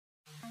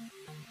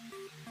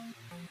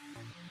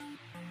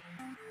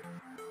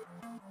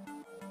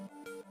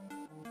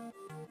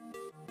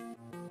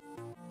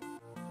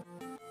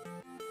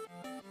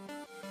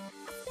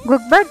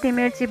Gökberk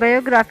Demirci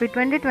Biography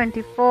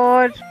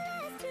 2024.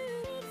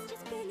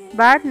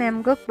 Birth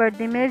name Gökberk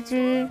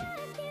Demirci.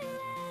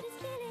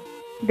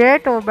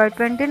 Date of birth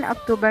 20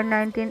 October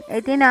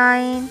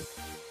 1989.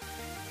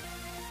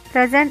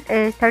 Present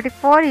age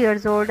 34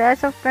 years old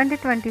as of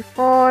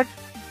 2024.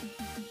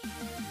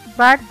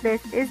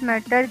 Birthplace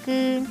Izmir,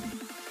 Turkey.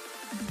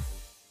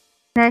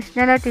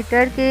 Nationality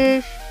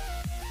Turkish.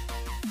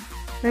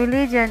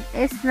 Religion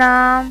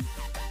Islam.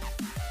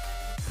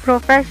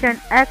 Profession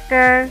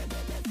actor.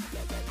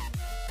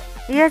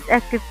 Years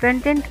active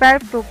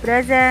 2012 to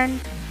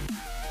present.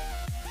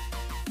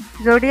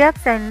 Zodiac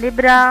sign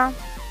Libra.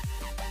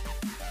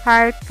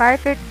 Height 5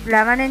 feet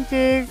 11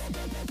 inches.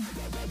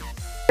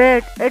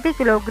 Weight 80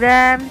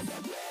 kilograms.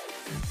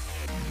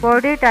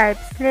 Body type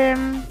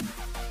slim.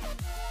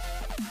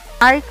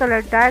 Eye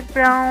color dark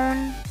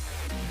brown.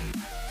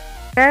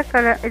 Hair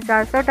color is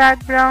also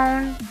dark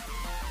brown.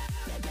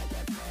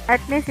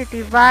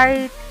 Ethnicity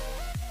white.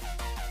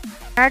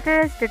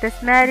 Marital status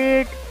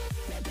married.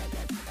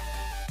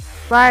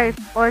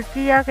 Wife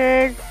Austria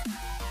case.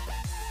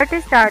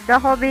 Let's start the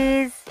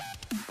hobbies.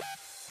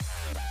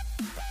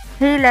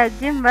 He likes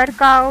gym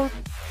workout.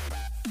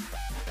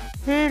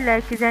 He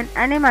likes is an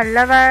animal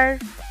lover.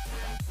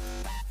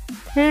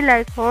 He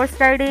likes horse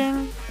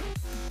riding.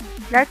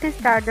 Let's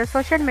start the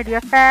social media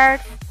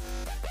facts.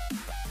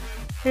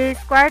 He is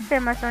quite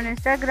famous on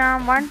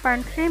Instagram,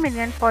 1.3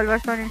 million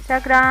followers on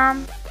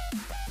Instagram.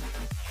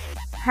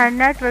 Her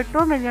net worth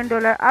 $2 million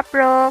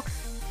approx.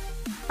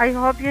 I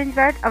hope you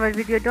enjoyed our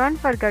video. Don't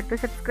forget to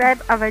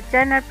subscribe our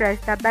channel, press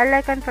the bell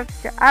icon for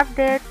future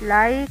update,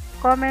 like,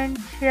 comment,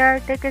 share.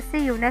 Take care.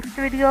 See you next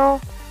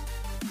video.